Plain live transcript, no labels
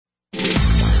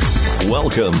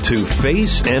Welcome to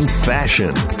Face and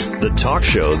Fashion, the talk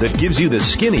show that gives you the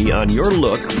skinny on your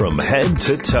look from head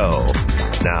to toe.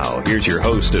 Now, here's your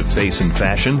host of Face and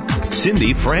Fashion,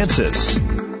 Cindy Francis.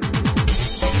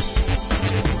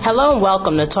 Hello and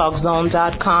welcome to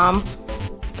TalkZone.com.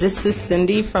 This is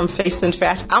Cindy from Face and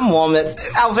Fashion. I'm warm.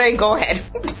 Alve, go ahead.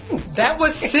 That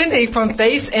was Cindy from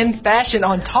Face and Fashion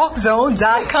on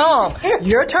TalkZone.com.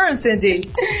 Your turn, Cindy.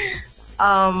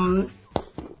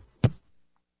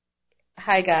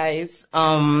 Hi, guys. We're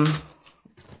on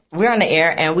the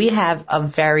air, and we have a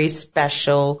very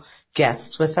special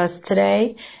guest with us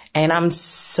today, and I'm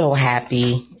so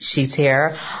happy she's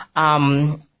here.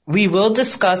 We will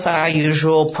discuss our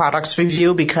usual products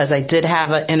review because I did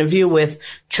have an interview with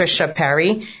Trisha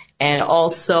Perry, and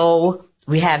also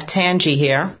we have Tangi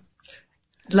here.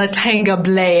 LaTanga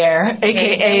Blair,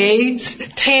 a.k.a.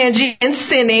 Tangi and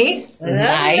Cindy.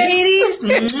 Nice.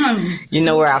 Ladies. You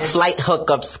know where our flight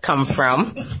hookups come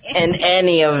from. In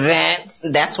any event,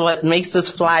 that's what makes us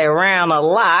fly around a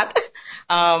lot.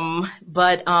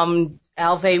 But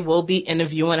Alve will be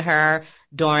interviewing her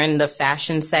during the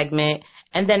fashion segment.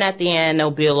 And then at the end,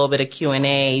 there'll be a little bit of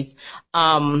Q&As.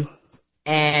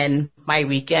 And my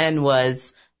weekend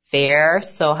was fair.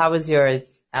 So how was yours,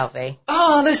 Alve?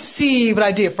 Oh, let's see what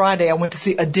I did Friday. I went to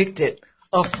see Addicted.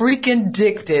 Freaking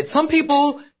Addicted. Some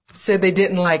people said they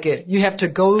didn't like it. You have to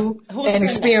go and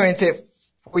experience it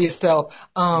for yourself.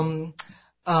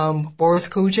 Boris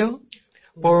Cujo,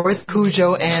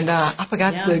 and I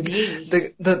forgot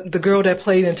the girl that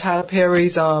played in Tyler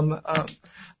Perry's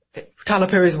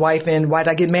wife in Why'd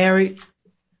I Get Married?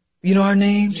 You know her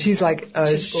name? She's like,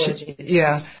 she's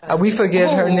gorgeous. We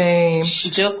forget her name.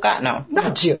 Jill Scott? No.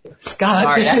 Not Jill Scott.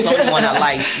 Sorry, that's the only one I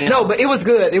like. No, but it was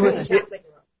good. The one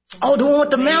with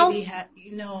the mouth?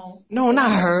 No, not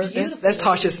her. That's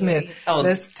Tasha Smith. Oh,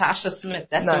 that's Tasha Smith.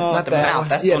 That's the one with the mouth.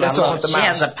 That's the one I love. She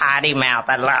has a potty mouth.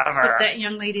 I love her. But that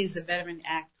young lady is a veteran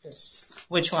actress.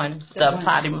 Which one? The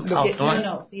potty mouth.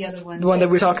 No, the other one. The one that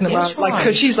we're talking about.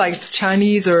 Cause she's like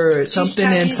Chinese or something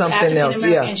and something else.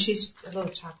 Yeah. And she's a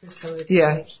little chocolate, so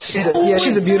it's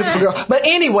she's a beautiful girl. But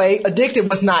anyway, Addicted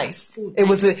was nice. It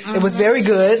was very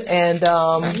good, and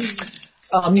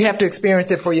you have to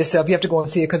experience it for yourself. You have to go and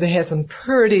see it because it had some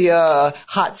pretty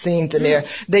hot scenes in there.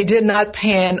 They did not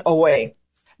pan away.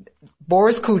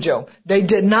 Boris Cujo, they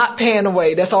did not pan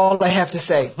away. That's all I have to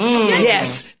say.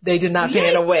 Yes, they did not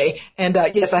pan away. And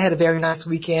yes, I had a very nice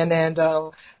weekend. And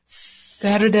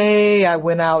Saturday, I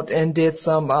went out and did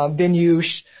some venue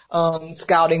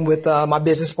scouting with my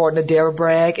business partner, Dara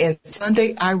Bragg. And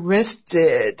Sunday, I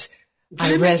rested.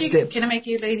 Can I make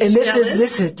you ladies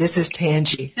jealous? And this is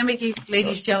Tangi. Can I make you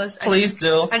ladies jealous? Please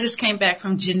do. I just came back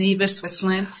from Geneva,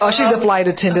 Switzerland. Oh, she's a flight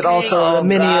attendant also.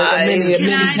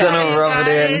 Minnie's gonna rub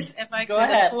it in. If I could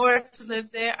afford to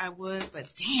live there, I would, but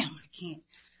damn, I can't.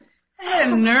 I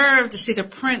had a nerve to see the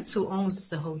prince who owns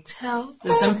the hotel, the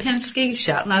Zempinski,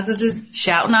 shouting out to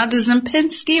the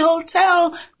Zempinski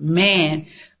Hotel. Man,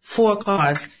 4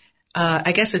 cars.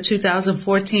 I guess a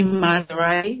 2014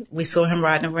 Maserati. We saw him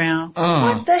riding around.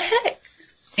 What the heck?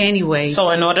 Anyway. So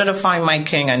in order to find my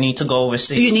king, I need to go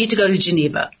overseas. You need to go to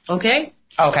Geneva, okay?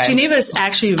 Okay. Geneva is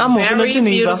actually very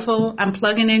beautiful. I'm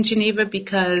plugging in Geneva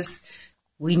because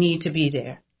we need to be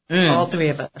there. All 3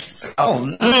 of us.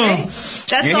 Okay?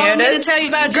 That's all I'm going to tell you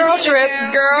about Girl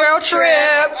Geneva.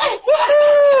 trip.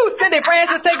 Woo! Cindy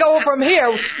Francis, take over from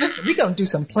here. We're going to do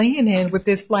some planning with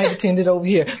this flight attendant over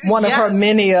here. One of her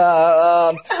many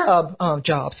jobs.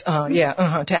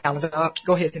 Talents.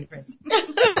 Go ahead, Cindy Francis.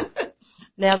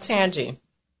 Now, Tangi,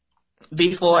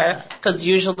 because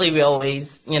usually we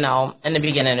always, in the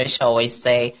beginning of the show, we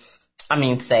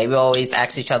always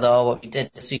ask each other, what we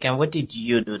did this weekend. What did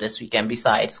you do this weekend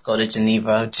besides go to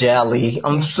Geneva? Jelly.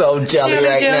 I'm so jelly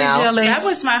now. That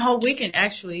was my whole weekend,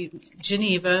 actually.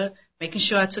 Geneva, making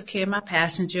sure I took care of my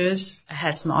passengers. I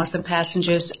had some awesome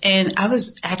passengers, and I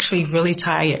was actually really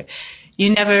tired.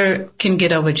 You never can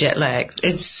get over jet lag.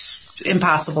 It's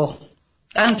impossible.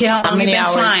 I don't care how long you've been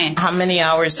flying. How many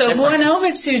hours? So going over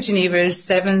to Geneva is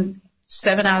 7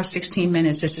 hours, 16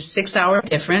 minutes. It's a 6-hour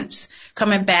difference.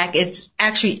 Coming back, it's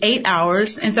actually 8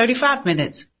 hours and 35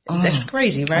 minutes. That's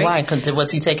crazy, right? Why?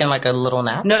 Was he taking like a little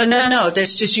nap? No.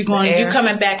 That's just you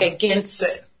coming back against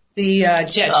the jet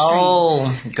stream.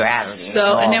 Oh, gravity.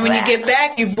 So, and then when you get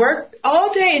back, you work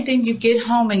all day, and then you get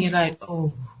home and you're like,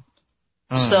 oh.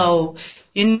 So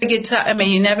you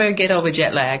never get over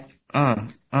jet lag.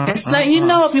 Just letting you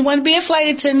know, if you want to be a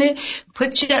flight attendant,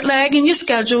 put jet lag in your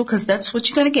schedule because that's what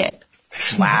you're going to get.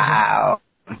 Wow.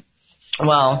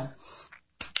 Well,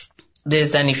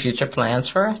 there's any future plans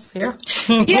for us here?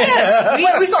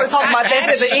 Yes. We started talking about that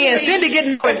at the end. Cindy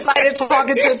getting excited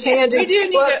talking to Tandy. We do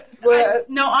need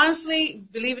no, honestly,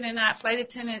 believe it or not, flight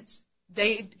attendants,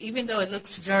 even though it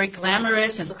looks very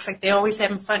glamorous and looks like they're always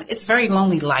having fun, it's a very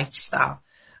lonely lifestyle.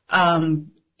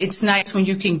 It's nice when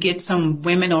you can get some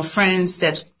women or friends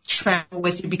that travel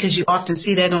with you, because you often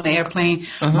see that on the airplane,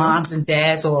 moms and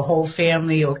dads or a whole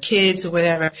family or kids or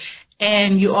whatever.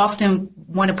 And you often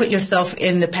want to put yourself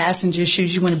in the passenger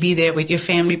shoes. You want to be there with your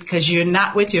family because you're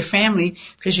not with your family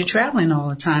because you're traveling all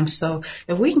the time. So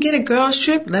if we can get a girls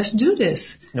trip, let's do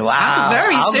this. Wow. I'm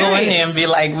very I'll serious. go in there and be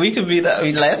like, we could be we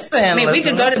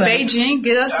could go to Beijing,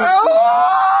 get us a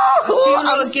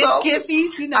few little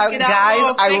gifties, get our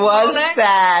guys, I was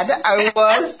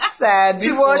sad.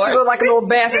 She looked like a little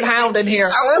basset hound in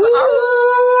here.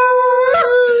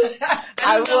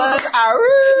 I was.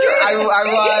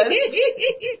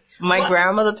 My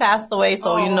grandmother passed away,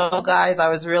 so guys, I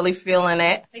was really feeling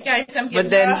it. Hey guys, I'm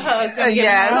giving her a hug.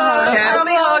 Yes.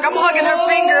 Early hug. I'm hugging her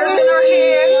fingers in her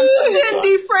hand.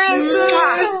 Cindy Francis.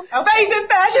 Face and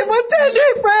Fashion with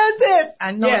Cindy Francis.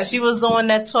 I know she was the one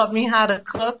that taught me how to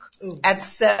cook at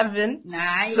 7.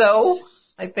 Nice. So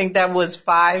I think that was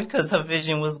 5 because her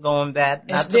vision was going bad.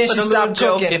 Not to then put she a little stopped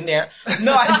joke cooking. in there.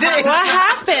 No, I didn't. What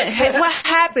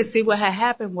happened? See, what had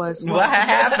happened was. You listen to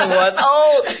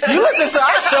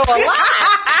our show a lot.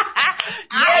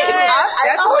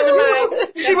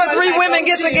 See what 3 women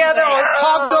get together on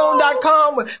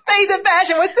TalkZone.com with Face and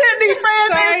Fashion with Cindy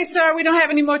Francis. Sorry, sir, we don't have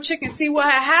any more chicken. See, what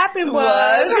had happened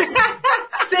was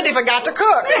Cindy forgot to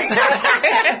cook.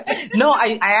 No,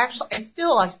 I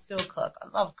still cook. I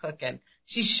love cooking.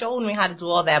 She showed me how to do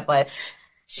all that, but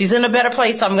she's in a better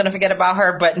place, so I'm going to forget about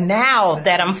her. But now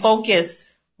that I'm focused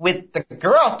with the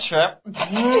girl trip,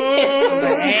 that's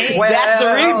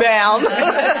the rebound.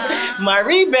 My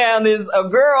rebound is a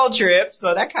girl trip,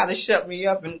 so that kind of shut me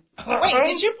up. And wait,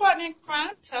 did your partner in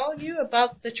crime tell you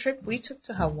about the trip we took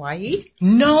to Hawaii?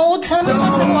 No, tell me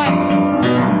about the Hawaii.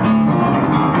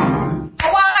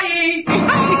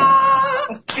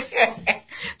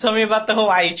 Tell me about the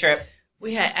Hawaii trip.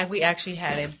 We actually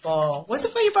had a ball. Was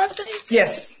it for your birthday?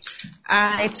 Yes.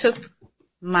 I took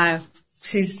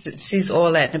she's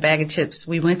all that in a bag of chips.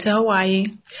 We went to Hawaii.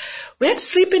 We had to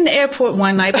sleep in the airport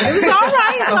one night, but it was all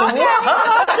right.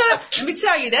 Let me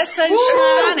tell you, that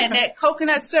sunshine and that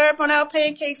coconut syrup on our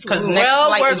pancakes was well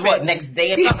worth it. Because next flight is next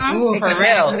day or something? For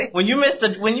real. When you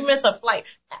miss a flight,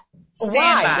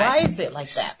 why is it like that?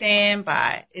 Stand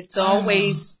by. It's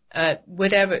always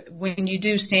whatever, when you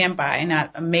do standby, and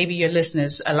maybe your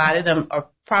listeners, a lot of them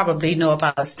probably know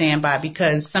about standby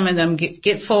because some of them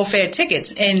get full fare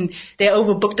tickets and they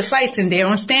overbook the flights and they're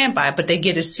on standby, but they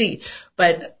get a seat.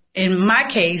 But in my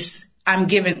case,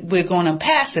 we're going on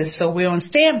passes, so we're on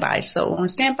standby. So on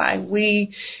standby,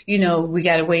 we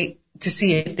got to wait to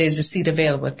see if there's a seat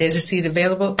available. If there's a seat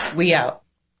available, we out.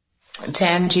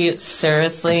 Tangi,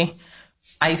 seriously,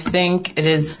 I think it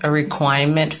is a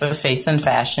requirement for Face and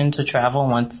Fashion to travel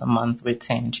once a month with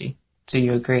Tangi. Do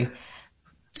you agree?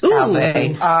 Ooh,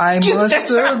 I must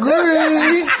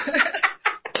agree.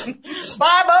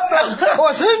 5 up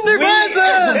for Cindy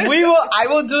Francis. I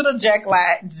will do the jet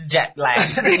lag.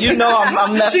 You know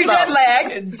I'm messed she up. Jet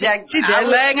lag. She jet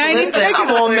lag. I ain't even taking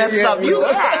I'm all messed up.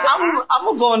 I'm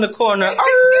gonna go in the corner.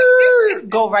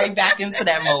 Go right back into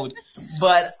that mode.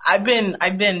 But I've been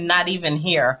not even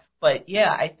here. But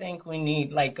yeah, I think we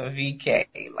need like a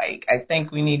VK. Like I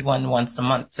think we need one once a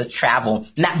month to travel,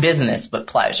 not business, but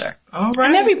pleasure. All right.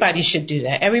 And everybody should do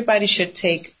that. Everybody should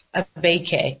take a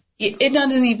vacay. It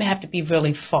doesn't even have to be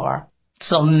really far.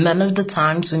 So none of the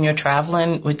times when you're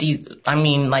traveling with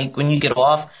like when you get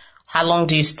off, how long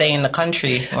do you stay in the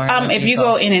country? If you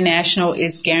go international,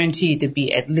 it's guaranteed to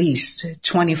be at least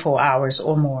 24 hours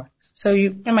or more. So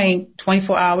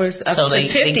 24 hours up to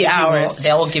 50 hours.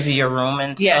 They'll give you your room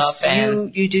and yes, stuff.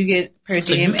 Yes, you do get per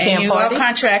diem, and you are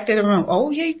contracted a room.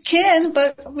 Oh, yeah, you can,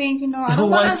 but I mean, I don't Who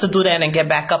wants to do that and get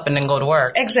back up and then go to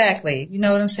work? Exactly. You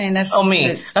know what I'm saying? That's me.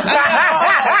 You're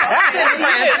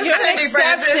an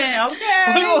exception,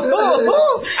 okay?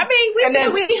 I mean,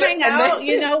 we hang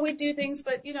out, we do things,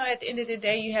 but at the end of the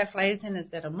day, you have flight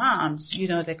attendants that are moms,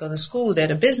 that go to school,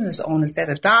 that are business owners, that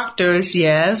are doctors,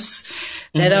 yes,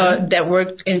 that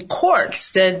work in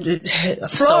courts, that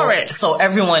florists. So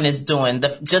everyone is doing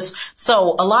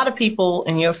so a lot of people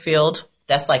in your field,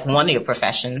 that's like one of your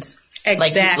professions.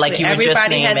 Exactly. Like you were Everybody just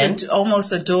naming. has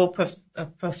almost a dual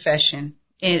profession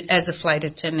as a flight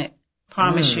attendant.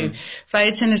 Promise you.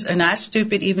 Flight attendants are not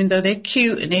stupid, even though they're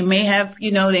cute, and they may have,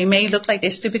 they may look like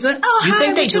they're stupid. Going, You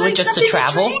think they do it just to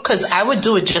travel? Because I would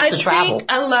do it just to travel. I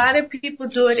think a lot of people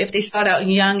do it if they start out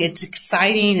young. It's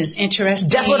exciting, it's interesting.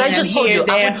 That's what I just told you.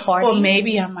 I would party. Or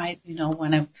maybe I might,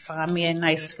 want to find me a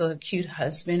nice little cute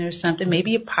husband or something.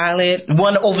 Maybe a pilot.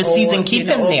 One overseas and keep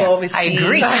him there. Overseas. I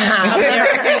agree.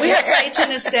 We have flight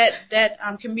attendants that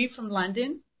commute from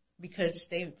London, because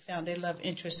they found their love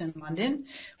interest in London.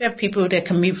 We have people that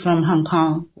commute from Hong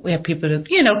Kong. We have people that,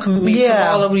 commute from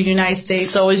all over the United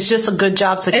States. So it's just a good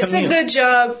job to commute. It's a good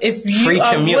job if you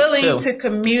are willing to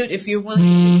commute, if you're willing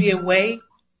to be away.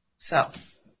 So.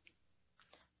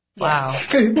 Wow.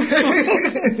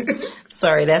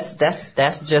 Sorry,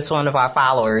 that's just one of our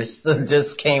followers that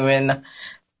just came in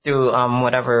through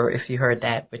whatever, if you heard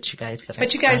that, but you guys could.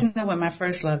 But you guys know what my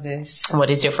first love is.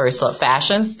 What is your first love?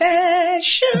 Fashion?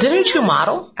 Fashion. Didn't you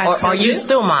model? Or are you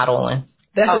still modeling?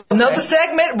 That's another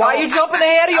segment. Why are you jumping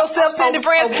ahead of yourself, Cindy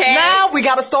France? Okay. Now we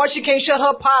got to start. She can't shut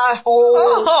her pie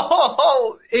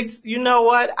hole. You know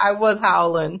what? I was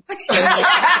howling.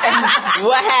 and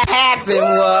what had happened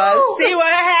was. See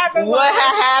what happened was? What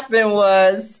had happened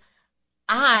was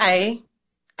I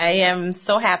am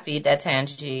so happy that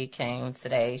Tangi came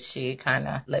today. She kind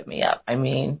of lit me up. I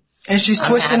mean. And she's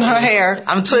twisting her hair.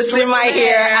 I'm twisting my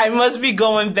hair. I must be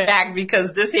going back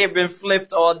because this hair been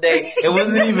flipped all day. It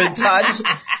wasn't even touched.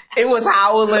 It was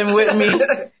howling with me.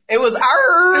 It was,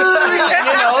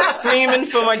 screaming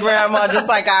for my grandma just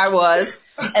like I was.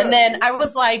 And then I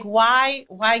was like, why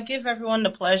give everyone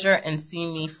the pleasure and see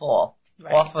me fall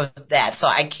off of that? So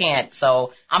I can't.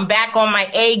 So I'm back on my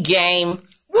A game.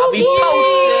 I'll be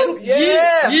posting.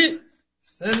 Yeah.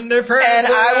 Cindy Francis. And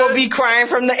I will be crying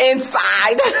from the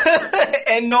inside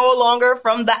and no longer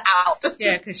from the out.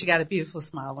 Yeah, because she got a beautiful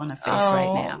smile on her face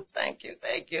right now. Thank you.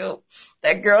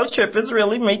 That girl trip is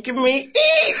really making me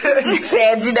eat.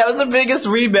 Sandy, that was the biggest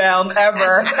rebound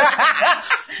ever.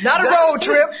 Not a road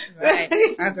trip. Right,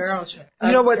 a girl trip.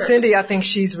 You know what, Cindy? I think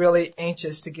she's really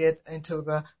anxious to get into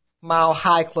the Mile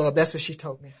High Club. That's what she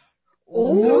told me.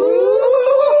 Ooh.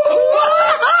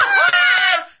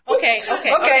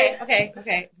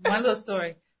 Okay. One little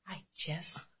story. I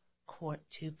just court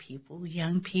two people,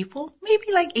 young people,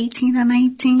 maybe like 18 or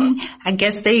 19. I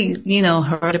guess they,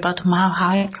 heard about the Mile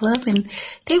High Club and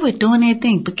they were doing their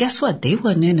thing. But guess what? They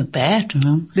wasn't in the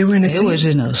bathroom. They were in the seat. They was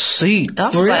in a seat. I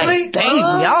was really? Like, dang,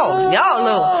 y'all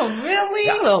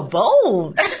little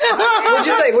bold. What'd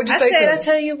you say? I said, I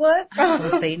tell you what, I don't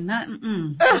say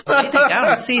nothing. They think I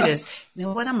don't see this. You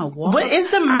know what? I'm going to walk. What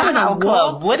is the Mile High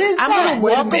Club? What is that? I'm going to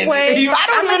walk away. I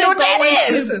don't even know what that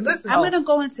is. Listen. I'm going to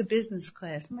go into business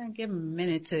class. I'm going to give them a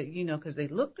minute to, because they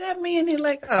looked at me and they're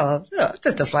like, oh, yeah,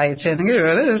 just a flight attendant.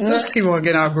 Let's keep on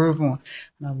getting our groove on.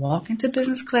 I'm going to walk into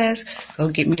business class, go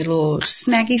get me a little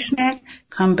snacky snack,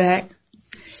 come back.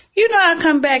 I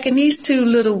come back and these two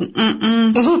little,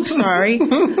 sorry, still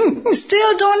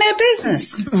doing their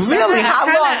business. Really? How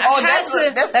long? That's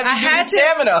heavy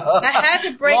stamina. I had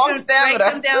to break them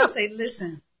down and say,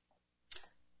 listen,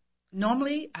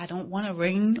 normally I don't want to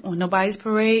rain on nobody's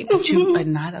parade, but you are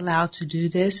not allowed to do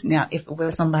this. Now, if it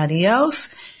were somebody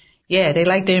else, yeah, they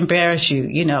like to embarrass you.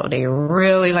 They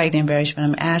really like to embarrass you. But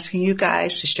I'm asking you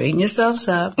guys to straighten yourselves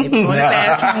up. If you go to the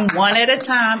bathroom one at a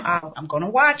time, I'm going to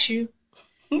watch you.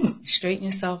 Straighten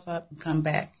yourself up and come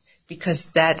back because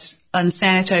that's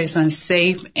unsanitary, it's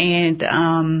unsafe, and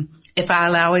if I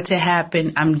allow it to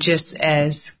happen, I'm just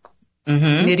as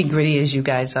nitty gritty as you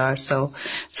guys are. So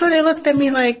they looked at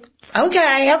me like,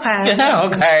 okay,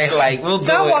 like we'll do it.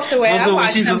 So I walked away. I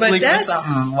watched them, but that's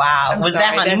wow. Was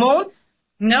that honeymoon?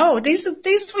 No, these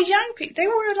were young people. They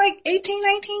were like 18,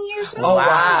 19 years old. Oh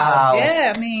wow.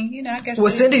 Yeah, I mean, I guess. Well,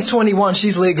 Cindy's 21.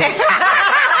 She's legal.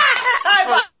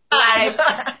 Life.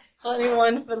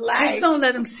 21 for life. Just don't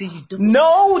let them see you do it.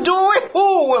 No, do it.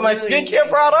 Who? With my skincare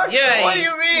products? Yeah. What do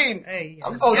you mean? Hey,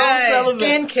 I'm so celibate.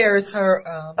 Skincare is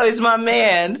her. It's my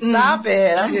man. Stop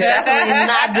it. I'm definitely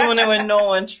not doing it with no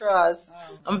one trust.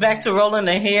 I'm back to rolling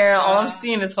the hair. All I'm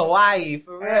seeing is Hawaii,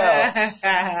 for real.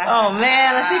 Oh,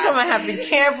 man. I think I'm going to have to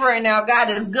camp right now. God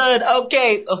is good.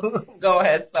 Okay. Go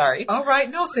ahead. Sorry. All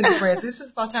right. No, Cindy Francis. This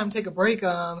is about time to take a break.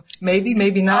 Maybe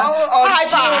not. High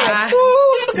five.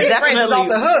 Cindy Francis off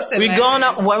the hook. We're going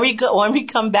up when we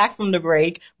come back from the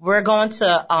break. We're going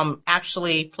to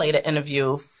actually play the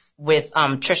interview with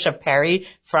Trisha Perry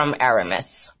from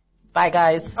Aramis. Bye,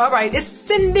 guys. All right, it's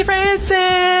Cindy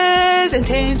Francis and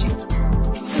Tangi.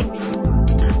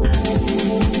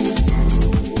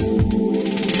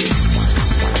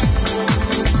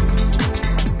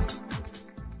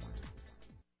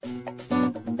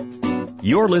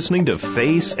 You're listening to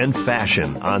Face and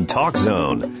Fashion on Talk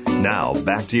Zone. Now,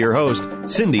 back to your host,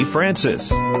 Cindy Francis.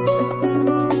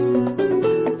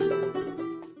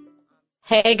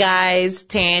 Hey guys,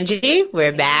 Tangi,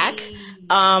 we're back.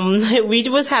 We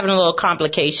was having a little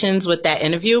complications with that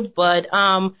interview, but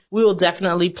we will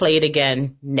definitely play it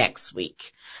again next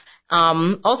week.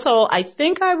 Also, I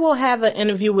think I will have an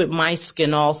interview with My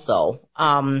Skin also.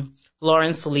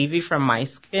 Lawrence Levy from My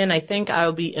Skin. I think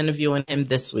I'll be interviewing him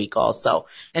this week also.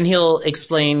 And he'll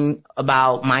explain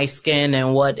about My Skin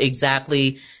and what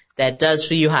exactly that does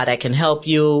for you, how that can help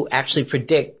you actually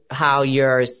predict how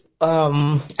your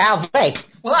Alve.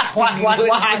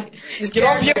 Why? Get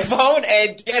off your phone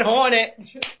and get on it.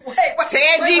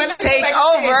 Tangi, take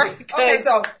over. Okay,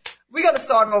 so we're going to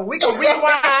start over. We're going to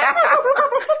rewind.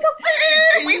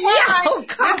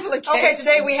 Okay,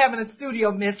 today we have in the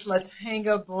studio Miss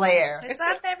LaTanga Blair. What's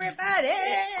up, everybody?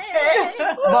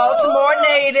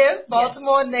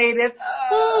 Baltimore native.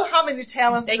 Ooh, how many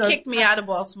talents? They kicked me out of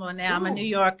Baltimore now. I'm a New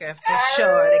Yorker for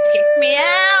sure. They kicked me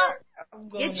out.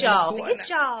 Get y'all.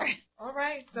 All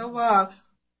right. So,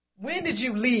 when did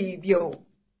you leave your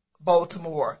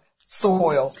Baltimore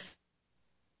soil?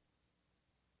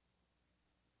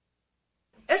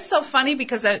 It's so funny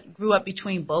because I grew up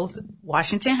between both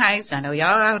Washington Heights. I know y'all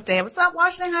out there. What's up,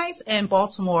 Washington Heights? And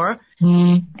Baltimore.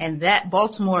 Mm. And that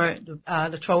Baltimore,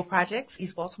 Latrobe Projects,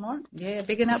 East Baltimore. Yeah,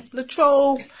 bigging up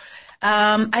Latrobe.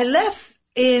 I left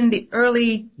in the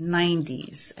early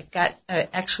 90s. I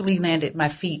actually landed my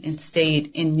feet and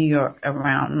stayed in New York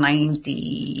around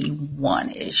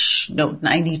 91-ish. No,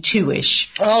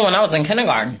 92-ish. Oh, when I was in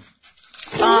kindergarten.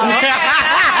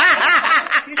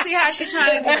 You see how she's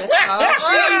trying to do this? She's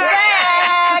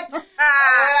back.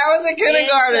 I was in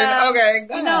kindergarten. Okay,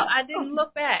 go ahead. I didn't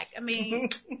look back. I mean,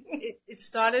 it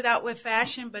started out with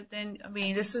fashion, but then,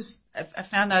 I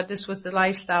found out this was the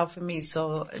lifestyle for me,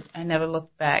 so I never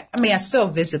looked back. I mean, I still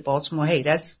visit Baltimore. Hey,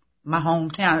 that's my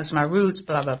hometown. It's my roots,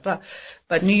 blah, blah, blah.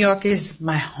 But New York is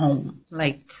my home.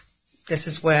 Like, this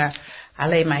is where I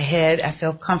lay my head. I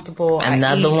feel comfortable.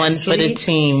 Another one for the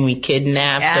team. We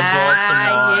kidnapped the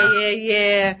Baltimore.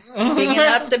 Yeah. Picking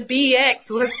up the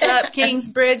BX. What's up,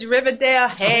 Kingsbridge, Riverdale?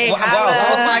 Hey,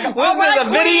 holla. Was this a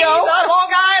video?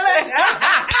 Long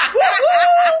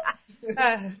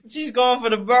Island. She's going for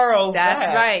the boroughs.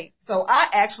 That's right. So I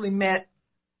actually met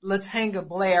LaTanga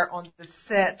Blair on the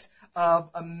set of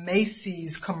a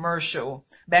Macy's commercial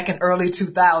back in early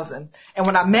 2000. And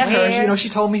when I met her, she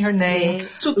told me her name.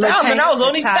 2000, I was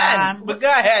only 10. But go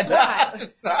ahead.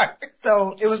 Sorry.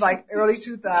 So it was like early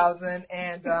 2000,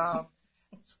 and I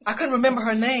couldn't remember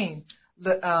her name.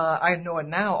 I know it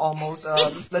now almost.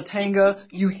 LaTanga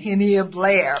Eugenia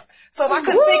Blair. So I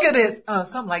couldn't think of this.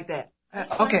 Something like that.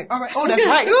 Okay, all right. Oh, that's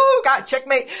right. Ooh, got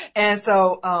checkmate. And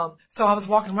so I was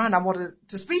walking around. I wanted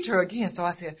to speak to her again. So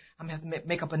I said, I'm going to have to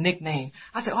make up a nickname.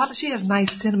 I said, she has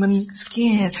nice cinnamon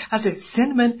skin. I said,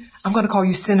 Cinnamon, I'm going to call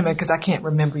you Cinnamon because I can't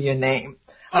remember your name.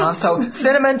 So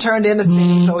Cinnamon turned into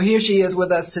Cindy. So here she is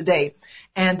with us today.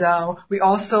 And we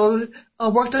also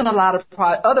worked on a lot of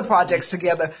other projects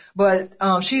together. But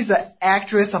she's an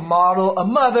actress, a model, a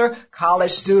mother,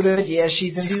 college student. Yeah,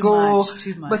 she's in school.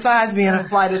 Too much. Besides being a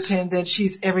flight attendant,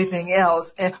 she's everything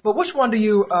else. But which one do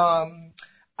you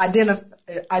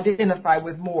identify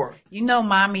with more?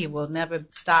 Mommy will never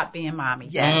stop being mommy.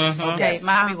 Yes. Mm-hmm. Okay, yes.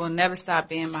 Mommy will never stop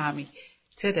being mommy.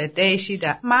 To the day she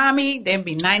died. Mommy, then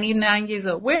be 99 years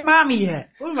old. Where mommy at?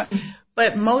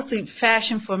 But mostly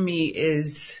fashion for me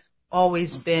is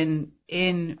always been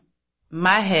in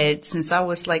my head since I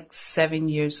was like 7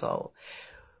 years old.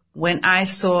 When I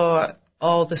saw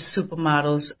all the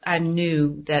supermodels, I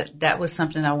knew that was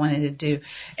something I wanted to do.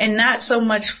 And not so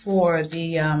much for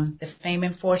the fame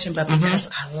and fortune, but because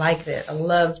I liked it. I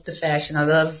loved the fashion. I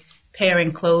loved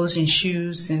pairing clothes and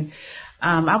shoes. And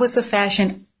I was a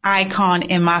fashion icon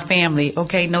in my family.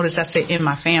 Okay, notice I said in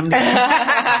my family.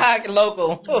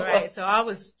 Local. Right, so I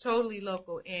was totally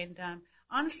local. And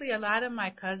honestly, a lot of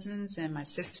my cousins and my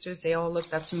sisters, they all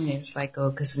looked up to me. It's like,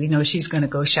 because we know she's going to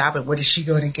go shopping. What is she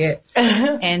going to get?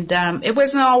 And it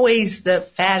wasn't always the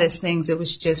fattest things. It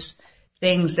was just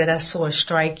things that I saw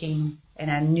striking,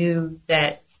 and I knew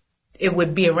that it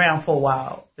would be around for a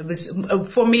while. It was,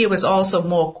 for me, it was also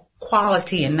more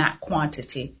quality and not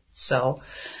quantity. So,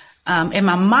 and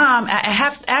my mom, I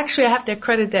have to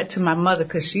credit that to my mother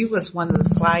because she was one of the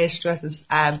flyest dresses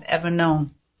I've ever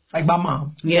known. Like my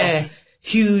mom. Yeah. Yes.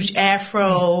 Huge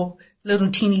afro, little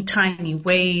teeny tiny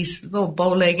waist, little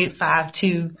bow-legged,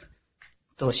 5'2".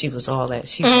 Thought she was all that.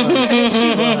 She was. She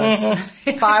was.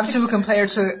 5'2" compared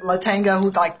to LaTanga,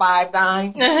 who's like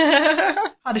 5'9".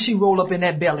 How did she roll up in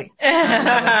that belly?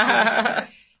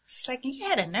 It's like, you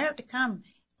had a nerve to come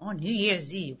on New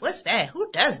Year's Eve. What's that?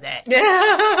 Who does that?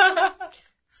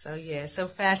 So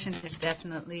fashion is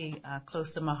definitely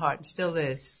close to my heart and still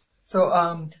is.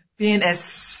 So, being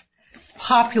as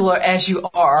popular as you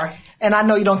are, and I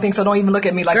know you don't think so, don't even look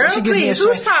at me like Girl, you should give me a please,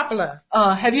 who's popular?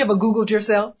 Have you ever Googled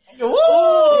yourself?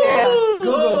 Ooh, Yeah,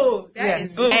 Google. That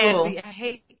is Google. nasty. I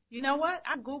hate. You know what?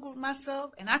 I Googled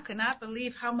myself, and I could not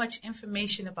believe how much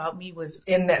information about me was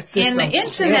In that system. in the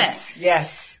internet.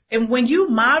 Yes. And when you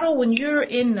model, when you're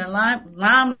in the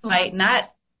limelight, not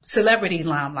celebrity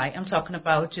limelight, I'm talking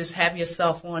about just have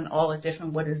yourself on all the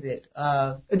different, what is it?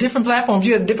 A different platform.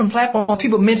 You have a different platform.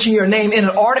 People mention your name in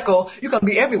an article. You're going to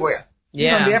be everywhere.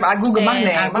 You're gonna be everywhere. I Googled my name.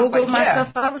 I Googled was like,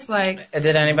 myself. I was like,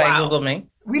 Did anybody wow. Google me?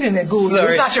 We didn't Google. Sorry.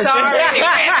 It's not your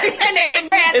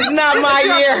It's not my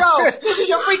year. This is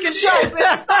your freaking show.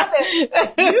 Stop it.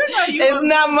 It's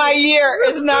not my year.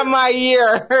 It's not my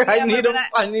year. I need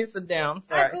to sit down. I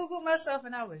Sorry. Googled myself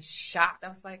and I was shocked. I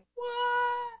was like, what?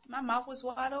 My mouth was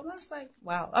wide open. I was like,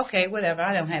 wow, okay, whatever.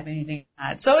 I don't have anything to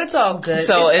hide. So it's all good.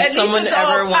 So if if someone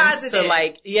ever wants positive. to as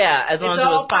long as it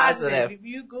was positive. If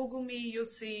you Google me, you'll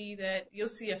see a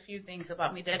few things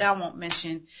about me that I won't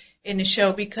mention in the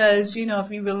show because,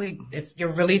 if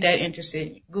you're really that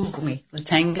interested, Google me.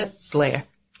 LaTanga Blair.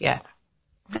 Yeah.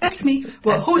 That's me.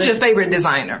 Well, who's your favorite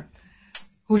designer?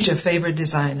 Who's your favorite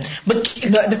designer? But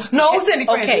no, Cindy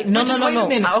Francis. Okay, no. Just wait a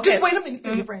minute. Okay. Just wait a minute,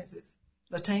 Cindy Francis.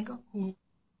 LaTanga, who's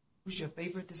your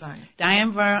favorite designer?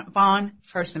 Diane Von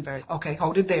Furstenberg. Okay,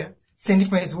 hold it there. Cindy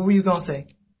Francis, what were you gonna say?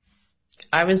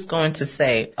 I was going to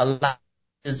say a lot of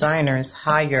designers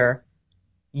hire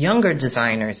younger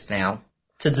designers now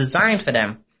to design for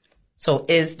them. So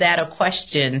is that a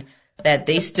question that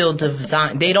they still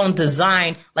design? They don't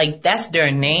design, that's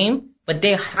their name, but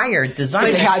they hire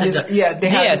designers.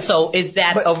 So is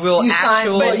that a real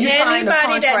actual?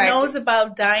 Anybody that knows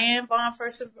about Diane Von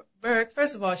Furstenberg,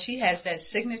 first of all, she has that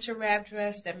signature wrap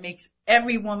dress that makes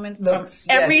every woman from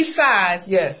every size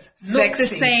look the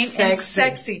same and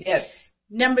sexy. Yes.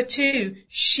 Number two,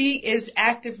 she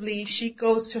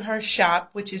goes to her shop,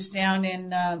 which is down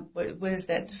in, what is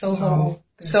that, Soho?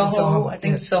 I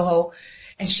think it's Soho.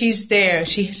 And she's there.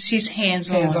 She's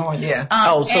hands-on. Hands-on, yeah.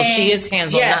 So she is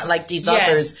hands-on, not like these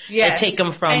others that take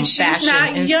them from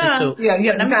Fashion Institute. Yeah,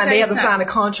 you have to sign. They have to sign a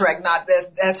contract. Not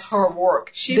that. That's her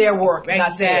work. Their work,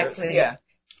 not theirs. Yeah.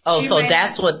 Oh, so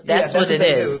that's what it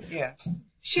is. Do. Yeah.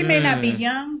 She may not be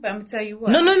young, but I'm gonna tell you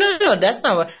what. No. That's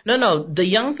not what. No. The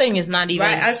young thing is not even.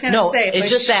 Right. I was gonna say.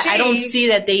 It's just that I don't see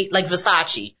that they like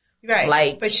Versace.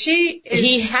 Right. But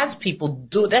he has people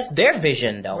do. That's their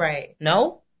vision, though. Right.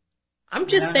 No. I'm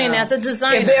just saying as a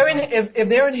designer. If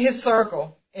they're in his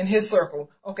circle,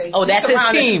 okay. Oh, that's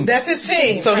his team. That's his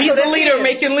team. So he's the leader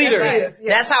making leaders.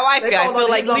 That's how I feel. I feel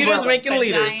like leaders making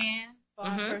leaders. Diane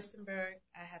Von Furstenberg,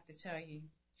 I have to tell you,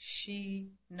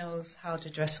 she knows how to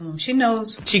dress a woman. She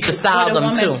knows she can style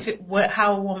them too.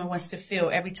 How a woman wants to feel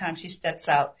every time she steps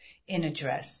out in a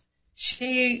dress.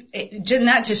 She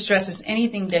not just dresses,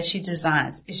 anything that she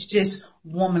designs. It's just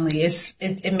womanly.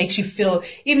 It makes you feel,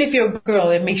 even if you're a girl,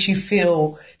 it makes you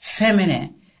feel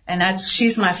feminine. And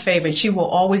she's my favorite. She will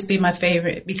always be my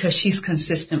favorite because she's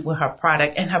consistent with her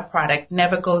product and her product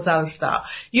never goes out of style.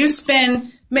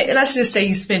 Let's just say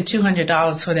you spend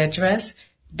 $200 for that dress.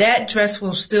 That dress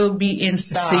will still be in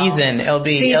style. It'll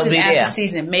be after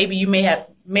season. Maybe you may have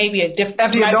a different.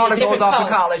 After your daughter goes off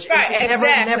to college, right?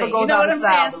 It never goes out of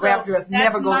style. The wrap dress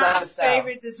never goes out of style. That's my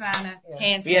favorite designer,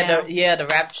 hands down. The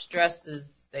wrap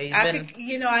dresses. I know.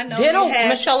 Did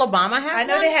Michelle Obama have? I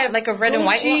know they have like a red and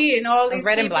white one, and all these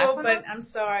red people, and black one. But I'm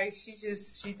sorry,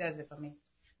 she does it for me.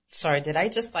 Sorry, did I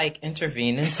just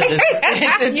intervene into this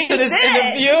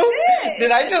interview? Did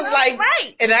I just right.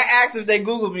 And I asked if they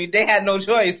Googled me. They had no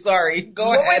choice. Sorry.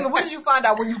 Go ahead. Wait a minute. What did you find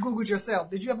out when you Googled yourself?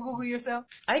 Did you ever Google yourself?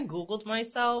 I Googled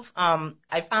myself.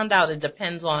 I found out it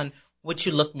depends on what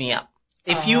you look me up.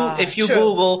 If you true.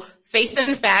 Google Face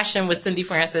and Fashion with Cindy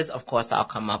Francis, of course I'll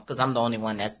come up because I'm the only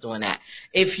one that's doing that.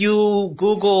 If you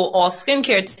Google all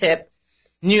skincare tip,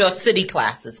 New York City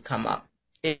classes come up.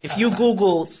 If you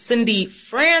Google Cindy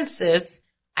Francis,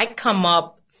 I come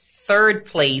up third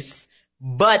place,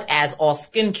 but as all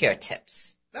skincare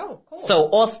tips. Oh, cool. So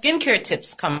all skincare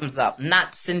tips comes up,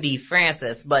 not Cindy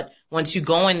Francis, but once you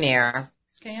go in there.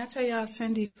 Can I tell y'all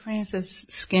Cindy Francis'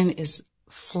 skin is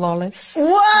flawless?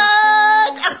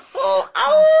 What?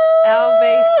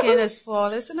 Alve skin is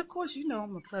flawless. And of course, I'm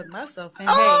going to plug myself in.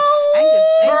 Birds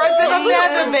of a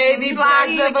feather, baby,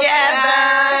 flies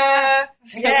together.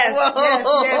 Yes.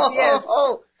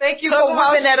 Thank you for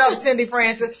whipping that up, Cindy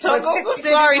Francis. Sorry, talk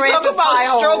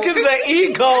about stroking the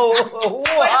ego.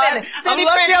 What? Cindy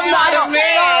Francis I'm not a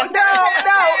man.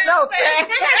 No.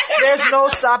 There's no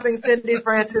stopping Cindy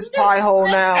Francis pie hole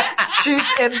now.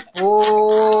 She's in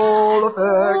full effect.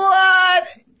 What?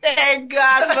 Thank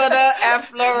God for the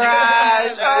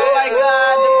effleurage. Oh my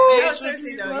God.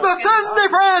 The Cindy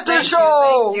Francis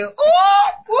Show. Thank you.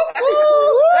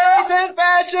 Face and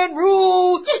fashion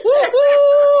rules.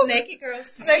 Snaky girl.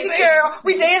 Snaky girl.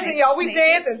 We dancing, y'all. We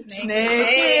dancing.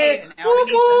 Snakey.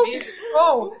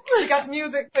 Oh, we got some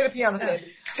music. Play the piano,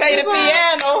 Cindy. Play the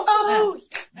piano. Oh,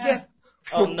 yes.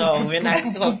 Oh no, we're not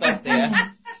close up there.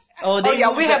 Oh yeah,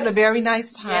 we're having a very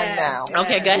nice time now.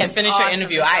 Okay, go ahead. Finish your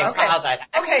interview. I apologize.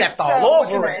 I stepped all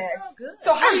over it.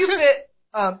 So how do you fit,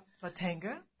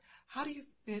 LaTanga? How do you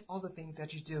fit all the things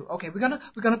that you do? Okay, we're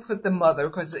gonna put the mother,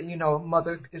 because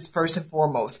mother is first and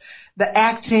foremost. The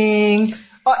acting,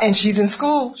 and she's in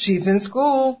school,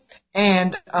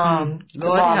 and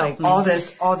Lord help me. all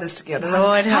this together.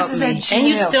 Lord help me. And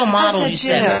you still model, you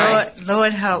said, right?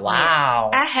 Lord help me. Wow.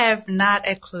 I have not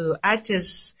a clue. I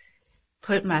just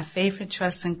put my faith and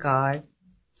trust in God.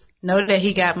 Know that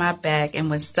He got my back, and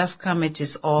when stuff come, it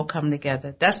just all come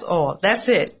together. That's all. That's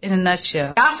it in a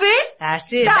nutshell. That's it?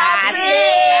 That's it. That's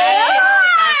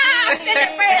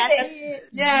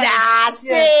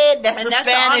it. That's the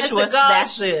Spanish was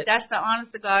that's that's it. That's the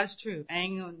honest to God's truth. I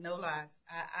ain't gonna no lies.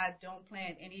 I don't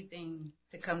plan anything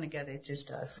to come together. It just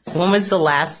does. When was the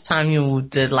last time you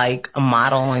did like a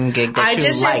modeling gig that I you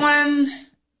just liked? did one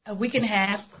a week and a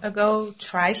half ago.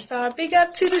 TriStar. Big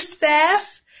up to the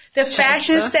staff, the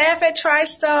fashion staff at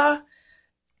TriStar.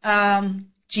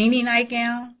 Genie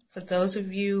nightgown. For those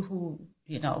of you who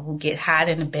get hot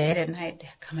in the bed at night,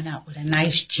 they're coming out with a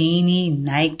nice genie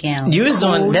nightgown. You was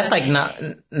doing that's like not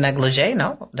negligee,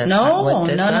 no? That's not what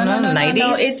this, no.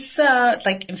 90s? It's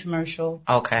like infomercial.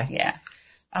 Okay. Yeah.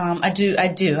 I do a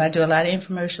lot of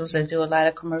infomercials. I do a lot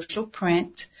of commercial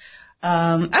print.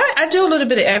 I do a little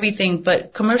bit of everything,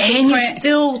 but commercial and print. you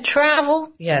still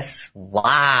travel? Yes.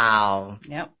 Wow.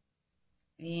 Yep.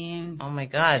 And oh my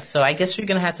God. So I guess we're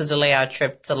going to have to delay our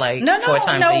trip to like no, 4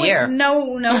 times a year.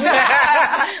 No.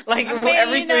 Like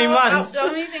every 3 months. The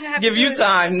only thing I have give to do you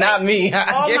time, not me.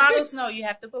 All models know you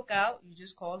have to book out. You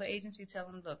just call the agency, tell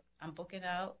them, look, I'm booking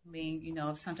out. I mean,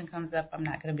 if something comes up, I'm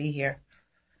not going to be here.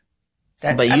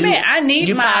 But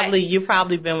you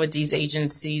probably been with these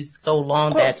agencies so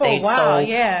long that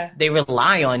they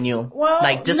rely on you. Well,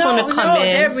 like just want to come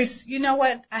in. You know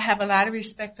what? I have a lot of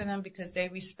respect for them because they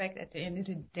respect. At the end of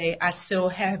the day, I still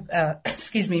have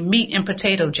meat and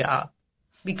potato job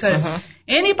because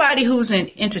anybody who's in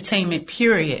entertainment,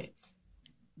 period,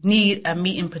 need a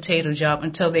meat and potato job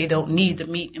until they don't need the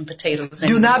meat and potatoes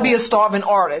anymore. Do not be a starving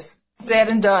artist. Said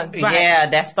and done. Right. Yeah,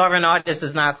 that starving artist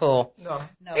is not cool. No.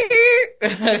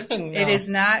 It is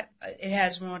not. It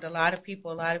has ruined a lot of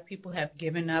people. A lot of people have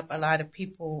given up. A lot of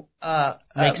people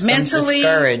mentally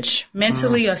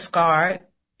are scarred,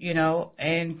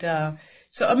 and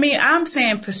so I mean, I'm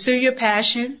saying pursue your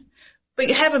passion, but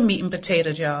have a meat and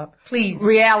potato job, please.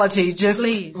 Reality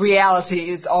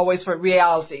is always for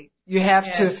reality. You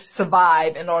have to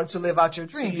survive in order to live out your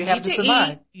dream. So you have to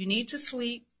survive. Eat, you need to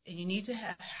sleep. And you need to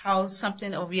house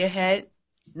something over your head,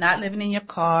 not living in your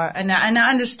car. And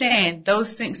I understand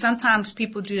those things. Sometimes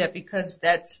people do that because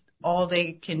that's all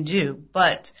they can do.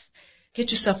 But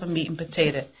get yourself a meat and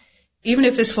potato. Even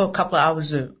if it's for a couple of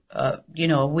hours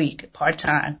a week,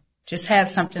 part-time. Just have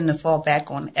something to fall back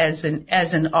on as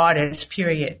an artist,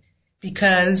 period.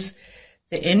 Because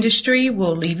the industry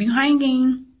will leave you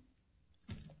hanging.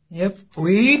 Yep,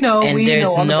 we know. And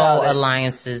there's no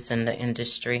alliances in the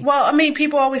industry. Well, I mean,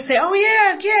 people always say, "Oh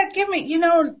yeah, give me,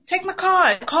 take my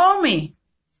card, call me."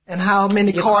 And how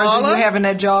many cards do you have in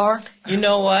that jar? You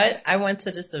know what? I went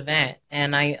to this event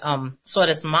and I saw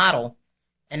this model,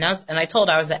 and I told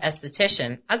her I was an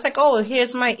esthetician. I was like, "Oh,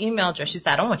 here's my email address." She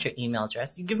said, "I don't want your email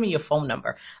address. You give me your phone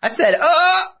number." I said, "No."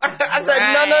 I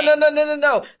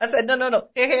said, "No.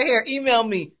 Here, email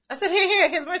me." I said,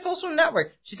 here's my social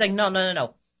network. She's like,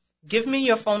 "No. Give me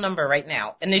your phone number right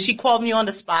now." And then she called me on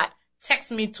the spot,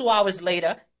 texted me 2 hours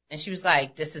later, and she was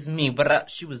like, "This is me." But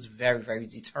she was very, very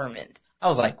determined. I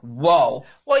was like, whoa.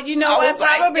 Well,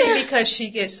 probably because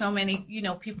she gets so many,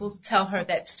 people tell her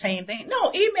that same thing.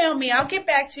 No, email me. I'll get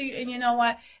back to you. And you know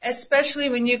what? Especially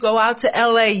when you go out to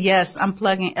LA. Yes, I'm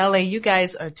plugging LA. You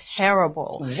guys are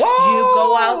terrible. Whoa. You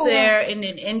go out there in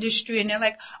an industry and they're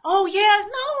like, "Oh yeah,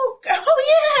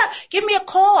 give me a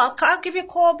call. I'll give you a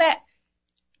call back."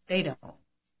 They don't.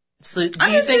 So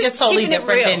do you think it's totally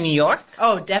different than New York?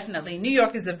 Oh, definitely. New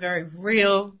York is a very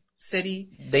real city.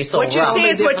 They so what you rough. see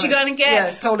is what you're gonna get. Yeah,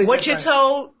 it's totally what different. you're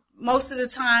told most of the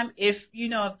time. If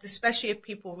especially if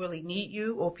people really need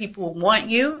you or people want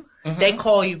you, they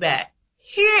call you back.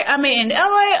 Here, I mean, in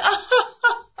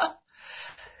LA,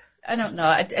 I don't know.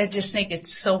 I just think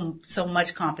it's so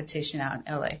much competition out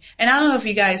in LA. And I don't know if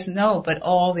you guys know, but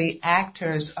all the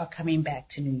actors are coming back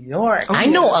to New York. I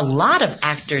know a lot of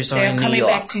actors are in New York. They're coming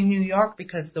back to New York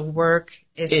because the work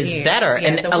is here. Better. Yeah,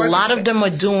 and a lot of them are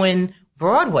doing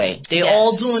Broadway. They're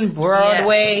all doing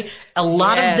Broadway. Yes. A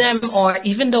lot of them are,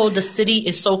 even though the city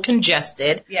is so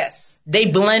congested, they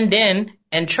blend in.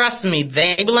 And trust me,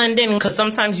 they blend in because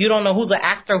sometimes you don't know who's an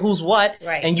actor, who's what,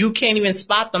 and you can't even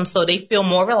spot them, so they feel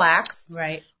more relaxed.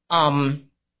 Right.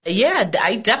 Yeah,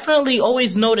 I definitely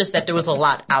always noticed that there was a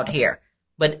lot out here.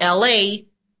 But LA,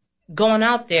 going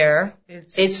out there,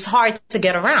 it's hard to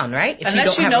get around, right? If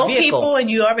unless you don't have a vehicle. people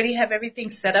and you already have everything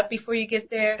set up before you get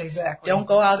there. Exactly. Don't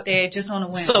go out there just on a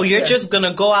whim. So you're just going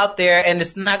to go out there and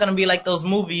it's not going to be like those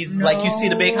movies, like you see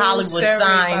the big Hollywood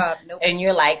sign and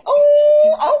you're like,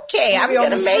 oh, okay, I'm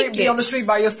going to make it. Be on the street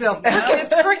by yourself.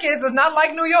 Crickets, it's not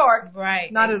like New York.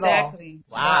 Right. Not exactly.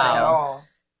 at all. Wow. Not at all.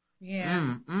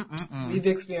 Yeah. We've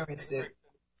experienced it.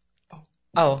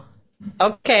 Oh,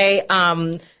 okay.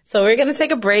 So we're going to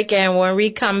take a break, and when we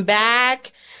come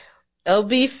back, it'll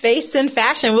be Face and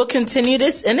Fashion. We'll continue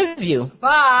this interview.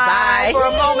 Bye. For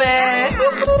a moment.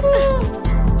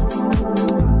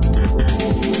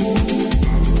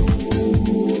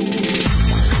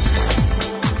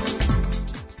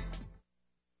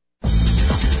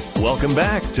 Welcome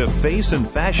back to Face and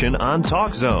Fashion on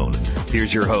Talk Zone.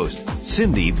 Here's your host,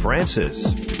 Cindy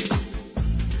Francis.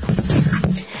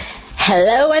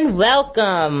 Hello and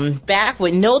welcome back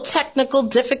with no technical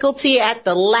difficulty at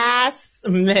the last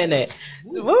minute.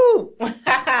 Woo!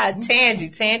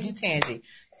 Tangy.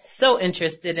 So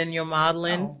interested in your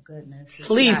modeling. Oh, goodness.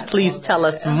 Please tell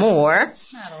us more.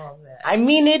 It's not all that. I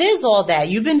mean, it is all that.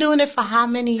 You've been doing it for how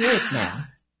many years now?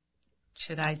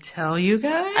 Should I tell you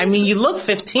guys? I mean, you look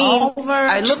 15.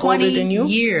 I look 20 older than you.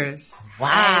 Years.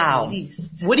 Wow. At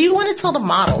least. What do you want to tell the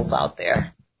models out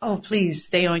there? Oh, please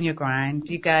stay on your grind.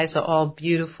 You guys are all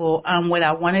beautiful. What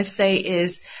I want to say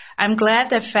is I'm glad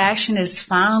that fashion is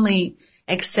finally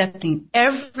accepting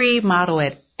every model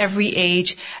at every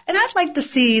age. And I'd like to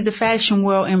see the fashion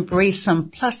world embrace some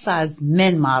plus size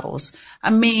men models. I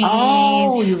mean,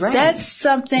 you're right. That's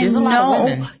something. There's a lot of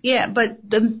women. Yeah, but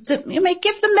you may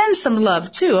give the men some love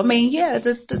too. I mean, yeah,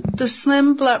 the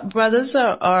slim brothers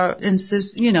are and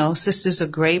sisters are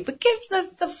great, but give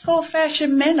the full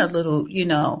fashion men a little,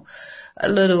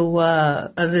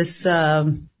 of this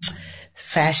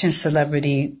fashion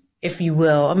celebrity, if you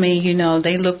will. I mean,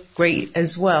 they look great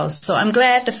as well. So I'm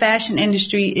glad the fashion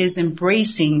industry is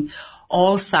embracing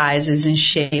all sizes and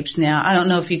shapes now. I don't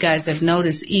know if you guys have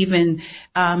noticed, even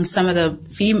some of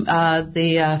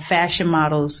the fashion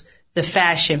models, the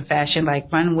fashion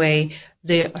like runway,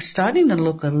 they are starting to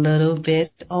look a little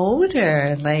bit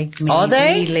older, like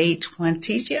maybe late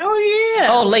 20s. Oh, yeah.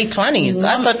 Oh, late 20s.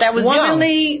 I thought that was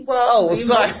womanly, young. Well,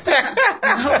 sorry.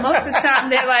 most of the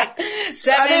time they're like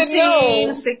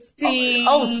 17, 16,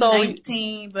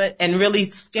 19. And really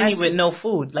skinny with no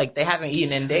food, like they haven't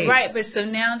eaten in days. Right, but so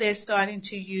now they're starting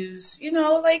to use,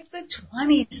 like the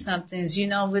 20-somethings,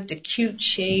 with the cute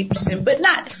shapes, but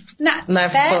not fat,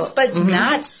 but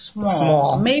not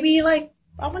small. Maybe like,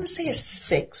 I want to say a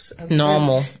 6.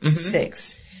 Normal.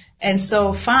 6. And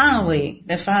so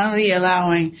they're finally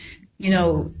allowing,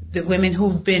 the women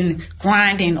who've been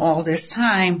grinding all this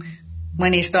time,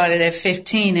 when they started at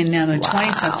 15 and now they're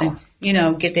 20-something,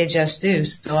 get their just due.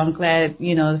 So I'm glad,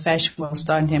 the fashion world is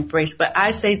starting to embrace. But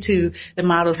I say to the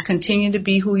models, continue to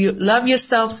be who you love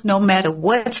yourself, no matter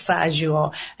what size you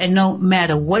are, and no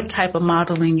matter what type of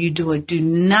modeling you do. Do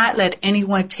not let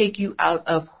anyone take you out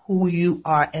of who you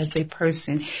are as a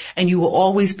person. And you will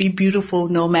always be beautiful,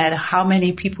 no matter how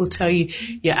many people tell you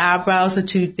your eyebrows are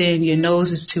too thin, your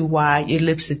nose is too wide, your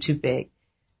lips are too big.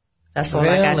 That's all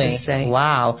I got to say.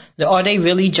 Wow. Are they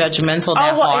really judgmental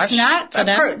that harsh? It's not.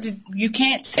 You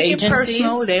can't take it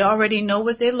personal. They already know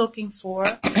what they're looking for.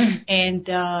 And,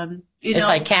 it's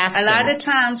like casting. A lot of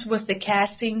times with the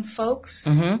casting folks,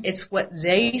 it's what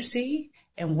they see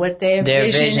and what their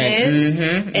vision is.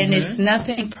 And it's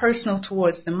nothing personal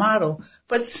towards the model.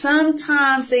 But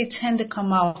sometimes they tend to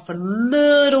come off a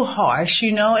little harsh,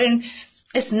 and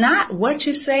it's not what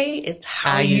you say, it's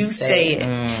how you say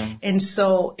it. And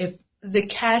so if the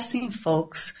casting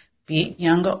folks, be it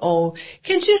young or old,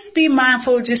 can just be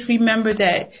mindful, just remember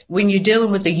that when you're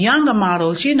dealing with the younger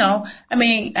models, I know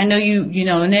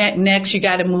next you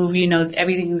got to move,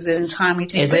 everything's in timely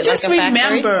things. But just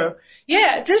remember,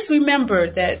 just remember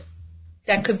that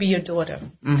that could be your daughter.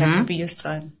 Mm-hmm. That could be your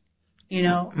son. You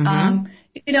know,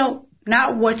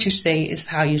 not what you say is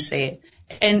how you say it.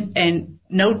 And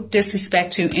no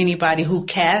disrespect to anybody who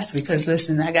casts, because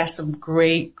listen, I got some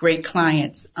great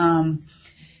clients. And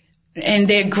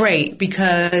they're great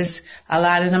because a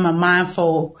lot of them are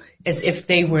mindful as if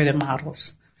they were the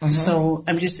models. Mm-hmm. So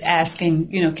I'm just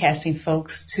asking, casting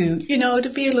folks to be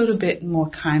a little bit more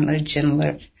kinder,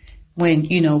 gentler when,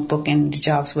 booking the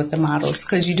jobs with the models.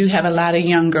 Because you do have a lot of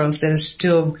young girls that are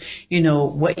still,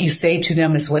 what you say to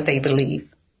them is what they believe.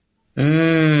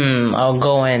 I'll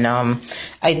go in.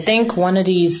 I think one of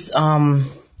these, I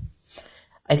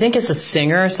think it's a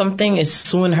singer or something, is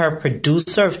suing her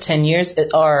producer of 10 years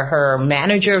or her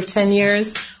manager of 10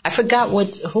 years. I forgot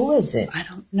who is it? I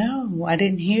don't know. I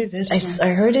didn't hear this.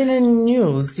 I heard it in the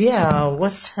news. Yeah.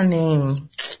 What's her name?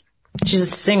 She's a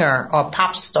singer or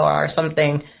pop star or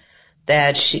something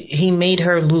that he made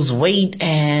her lose weight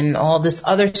and all this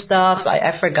other stuff.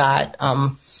 I forgot.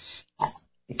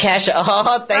 Kasha.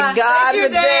 Oh, thank God for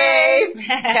Dave.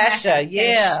 Kasha.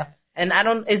 Yeah. And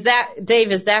is that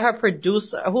her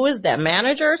producer? Who is that?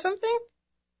 Manager or something?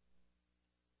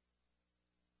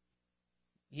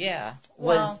 Yeah.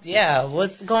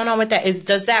 What's going on with that?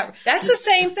 That's the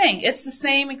same thing. It's the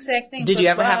same exact thing. Did you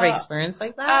ever have an experience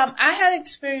like that? I had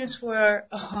experience where,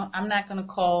 I'm not going to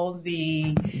call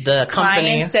the company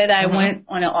clients that I went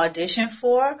on an audition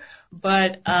for,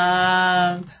 but,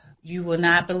 you will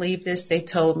not believe this. They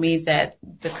told me that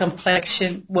the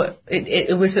complexion,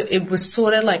 it was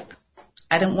sort of like,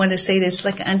 I don't want to say this,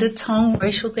 like an undertone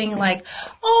racial thing, like,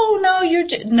 oh no,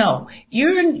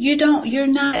 you're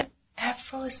not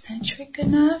Afrocentric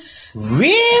enough.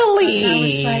 Really? And I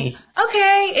was like,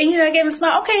 okay. And, I gave him a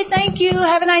smile. Okay, thank you.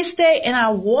 Have a nice day. And I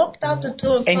walked out the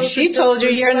door. And she told you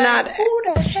you're not. Who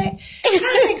the heck?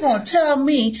 How they going to tell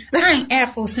me I ain't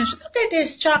Afrocentric? Look at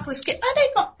this chocolate skin.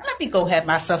 Let me go have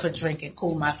myself a drink and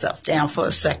cool myself down for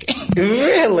a second.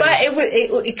 Really? But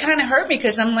it kind of hurt me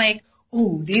because I'm like,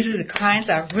 ooh, these are the clients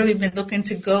I've really been looking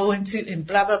to go into and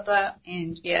blah, blah, blah.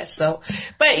 And yeah,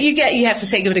 but you have to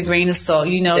take it with a grain of salt,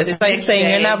 It's like saying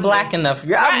you're not black enough.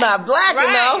 I'm not black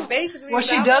enough. Basically. Well,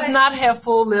 she does not have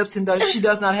full lips and she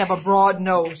does not have a broad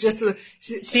nose.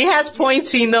 She has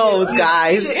pointy nose,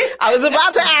 guys. I was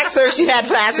about to ask her if she had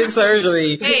plastic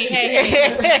surgery.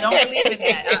 Hey, don't believe in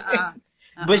that.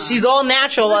 But she's all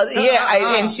natural,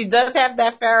 and she does have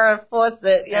that Farrah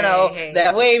Fawcett,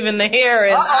 that wave in the hair,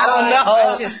 and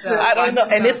I don't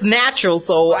know, and it's natural,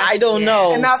 so I don't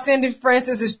know. And now Cindy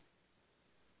Francis is.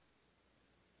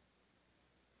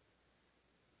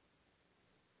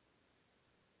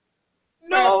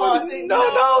 No.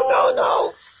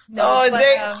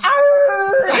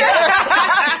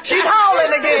 She's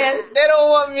howling again. They don't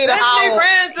want me to howl. Cindy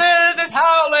Francis is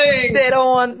howling. They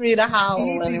don't want me to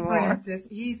howl anymore. Francis,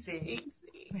 easy.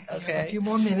 Okay. A few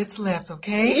more minutes left,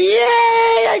 okay?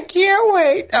 Yay! I can't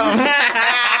wait.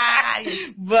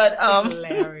 But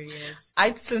hilarious.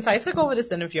 Since I took over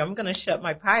this interview, I'm gonna shut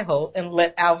my pie hole and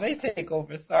let Alve take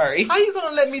over. Sorry. How you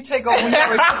gonna let me take over when you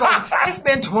already took over? It's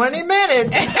been 20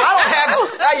 minutes. I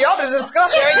don't have y'all to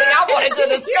discuss everything I wanted to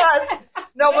discuss.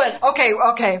 No, but okay.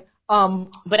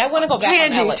 But I want to go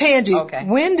back on Tangi. Okay.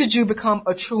 When did you become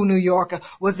a true New Yorker?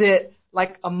 Was it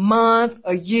like a month,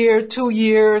 a year, 2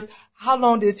 years? How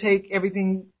long did it take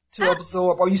everything to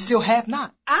absorb, or you still have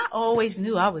not? I always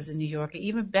knew I was a New Yorker,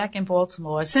 even back in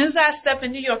Baltimore. As soon as I step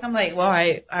in New York, I'm like, well, all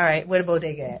right, where the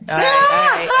bodega at? All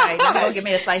right, you go get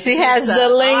me a slice. She has the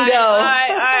lingo. All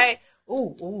right.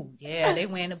 Ooh, yeah, they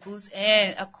wearing the boots.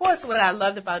 And of course, what I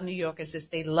loved about New York is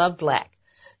they love black.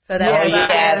 So that was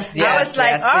I was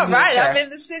like, all right, I'm in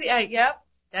the city. Yep.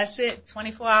 That's it.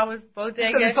 24 hours, bodega.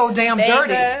 Because it's so damn dirty.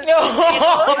 It's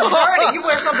dirty. You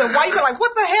wear something white, you're like,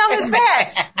 what the hell is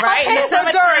that? Right. My pants are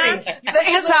dirty. The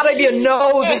inside of your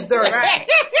nose is dirty. Right.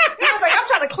 I was like, I'm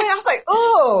trying to clean. I was like,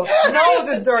 oh, nose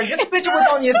is dirty. This picture was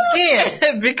on your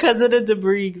skin. Because of the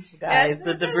debris, guys.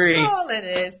 The debris. That's all it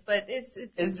is. But it's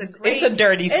a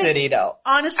dirty city, though.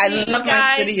 Honestly, I love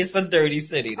my city. It's a dirty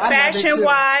city, though.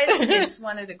 Fashion-wise, it's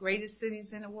one of the greatest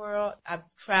cities in the world. I've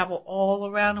traveled all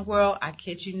around the world. I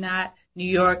kid you not. New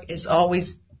York is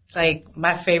always like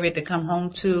my favorite to come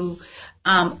home to.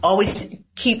 Always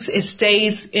it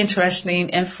stays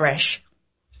interesting and fresh.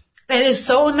 And it's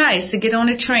so nice to get on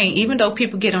the train, even though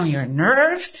people get on your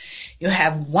nerves. You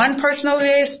have one person over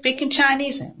there speaking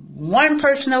Chinese and one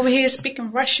person over here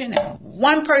speaking Russian and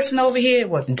one person over here.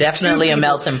 Well, definitely a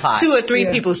melting pot. 2 or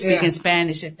 3 people speaking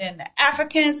Spanish. And then the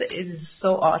Africans, it is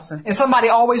so awesome. And somebody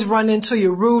always run into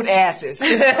you, rude asses.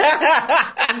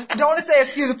 Don't say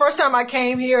excuse. The first time I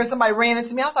came here, somebody ran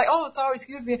into me. I was like, oh, sorry,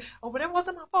 excuse me. Oh, but it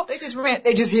wasn't my fault. They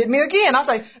just hit me again. I was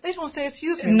like, they don't say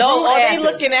excuse me. No, all they asses.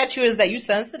 looking at you is that you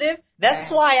sensitive.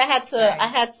 That's why I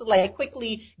had to like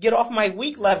quickly get off my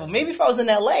weak level. Maybe if I was in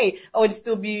LA, I would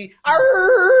still be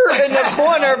in the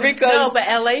corner because. No, but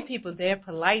LA people, they're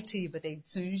polite to you, but as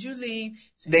soon as you leave,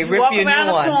 they you rip walk you a around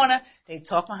new the one. corner, they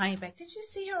talk behind your back. Did you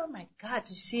see her? Oh my God,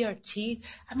 did you see her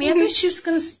teeth? I mean, I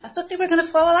thought they were gonna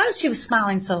fall out. She was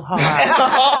smiling so hard.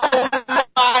 Oh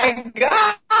my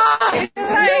God.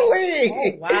 Really?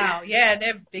 Oh, wow. Yeah,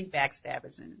 they're big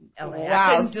backstabbers in LA. Wow.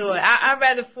 I couldn't do it. I'd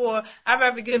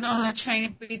rather get on a train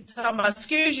and be talking about,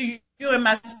 excuse you, you're in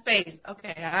my space.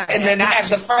 Okay, all right. And then have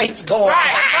the fights going.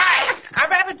 Right. I'd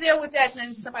rather deal with that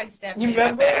than somebody stabbing me. You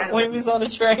remember when we was on the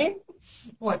train?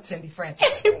 What, Cindy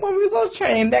Francis? When we was on the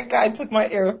train, that guy took my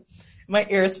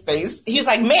airspace. He was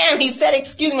like, ma'am, he said,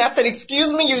 excuse me. I said,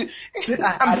 excuse me,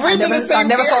 I'm breathing the same I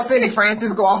never air. saw Cindy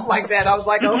Francis go off like that. I was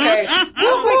like, okay. I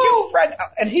was like, you friend,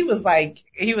 and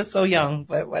he was so young,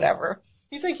 but whatever.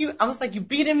 He's like, I was like, you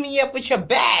beating me up with your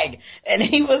bag. And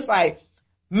he was like,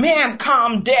 ma'am,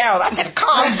 calm down. I said,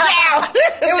 calm down.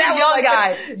 It was a young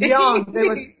guy. Young.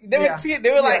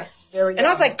 They were like, and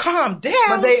I was like, calm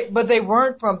down. But they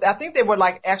weren't from, I think they were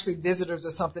like actually visitors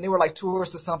or something. They were like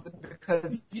tourists or something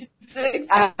because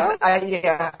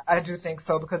I do think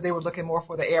so because they were looking more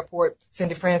for the airport,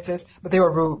 Cindy Francis, but they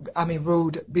were rude. I mean,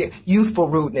 youthful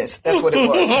rudeness. That's what it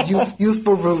was.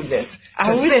 Youthful rudeness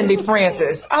to Cindy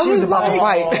Francis. She was about to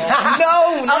fight. No,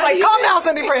 I was like, calm down,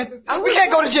 Cindy Francis. We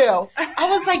can't go to jail. I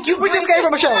was like, we just came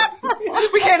from a show.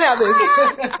 We can't have this.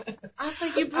 I was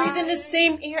like, you breathing the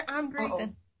same air I'm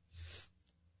breathing.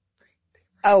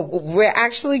 Oh, we're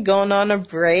actually going on a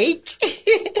break.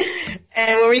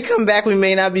 And when we come back, we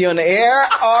may not be on the air,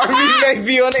 or we may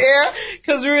be on the air,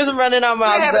 because we was running our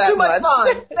mouths that too much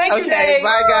fun. Thank you, Dave.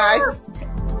 Bye, guys.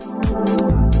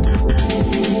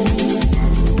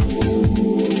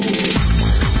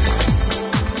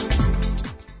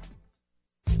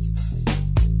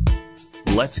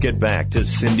 Let's get back to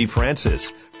Cindy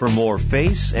Francis for more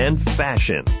Face and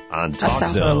Fashion on Talk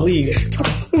Zone.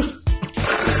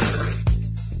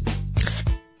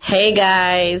 Hey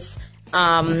guys,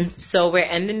 so we're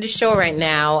ending the show right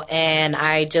now, and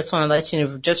I just want to let you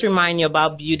know, just remind you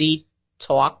about Beauty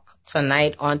Talk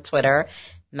tonight on Twitter,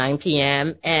 9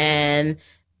 p.m. And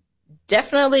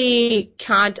definitely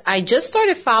I just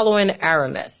started following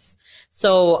Aramis.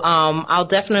 So, I'll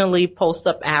definitely post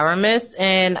up Aramis,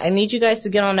 and I need you guys to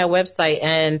get on that website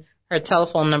and her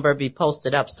telephone number be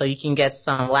posted up so you can get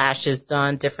some lashes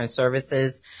done, different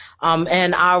services.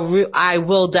 And I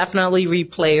will definitely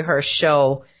replay her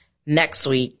show next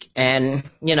week and,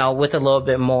 with a little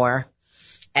bit more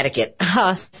etiquette.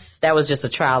 That was just a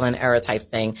trial and error type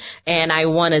thing. And I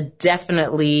want to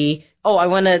definitely,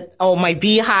 my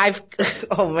beehive.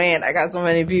 Oh man, I got so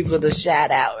many people to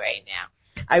shout out right now.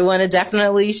 I want to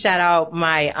definitely shout out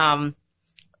my,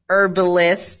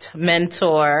 herbalist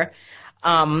mentor,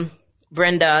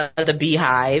 Brenda, the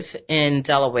Beehive in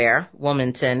Delaware,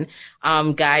 Wilmington.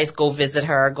 Guys, go visit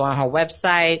her, go on her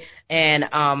website.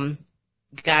 And,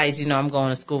 guys, I'm going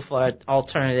to school for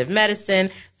alternative medicine.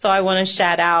 So I want to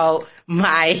shout out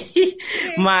my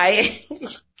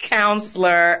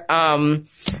counselor,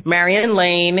 Marion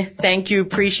Lane. Thank you.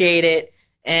 Appreciate it.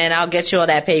 And I'll get you all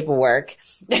that paperwork.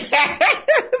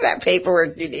 That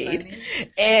paperwork you need.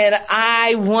 And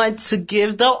I want to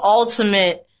give the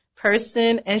ultimate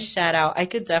person and shout out. I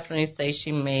could definitely say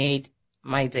she made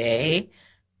my day.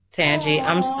 Tangi,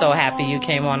 I'm so happy you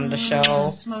came on the show.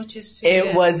 Smooches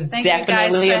it was Thank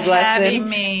definitely you guys a blessing.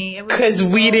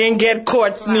 Because we didn't get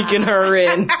caught sneaking her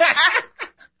in.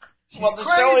 Well, the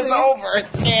show is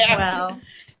over. Yeah. Well.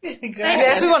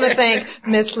 Yes, we want to thank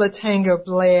Miss LaTanga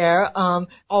Blair.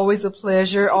 Always a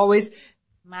pleasure. Always.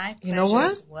 My pleasure. You know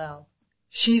what? As well.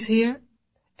 She's here.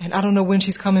 And I don't know when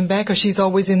she's coming back, or she's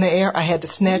always in the air. I had to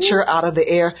snatch her out of the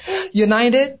air.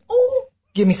 United?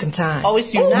 Give me some time. Oh,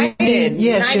 it's United.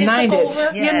 Yes, United.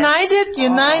 Yes.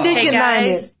 United. Hey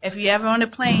guys, if you're ever on a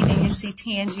plane and you see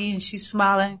Tangi and she's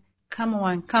smiling,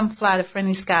 come fly to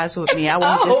friendly skies with me. I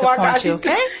won't disappoint you,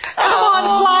 okay? Come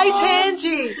on, fly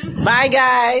Tangi. Bye,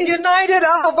 guys. United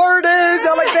Albertus,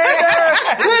 Alexander,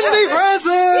 Cindy Francis.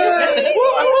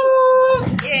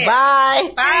 Bye.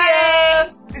 Bye.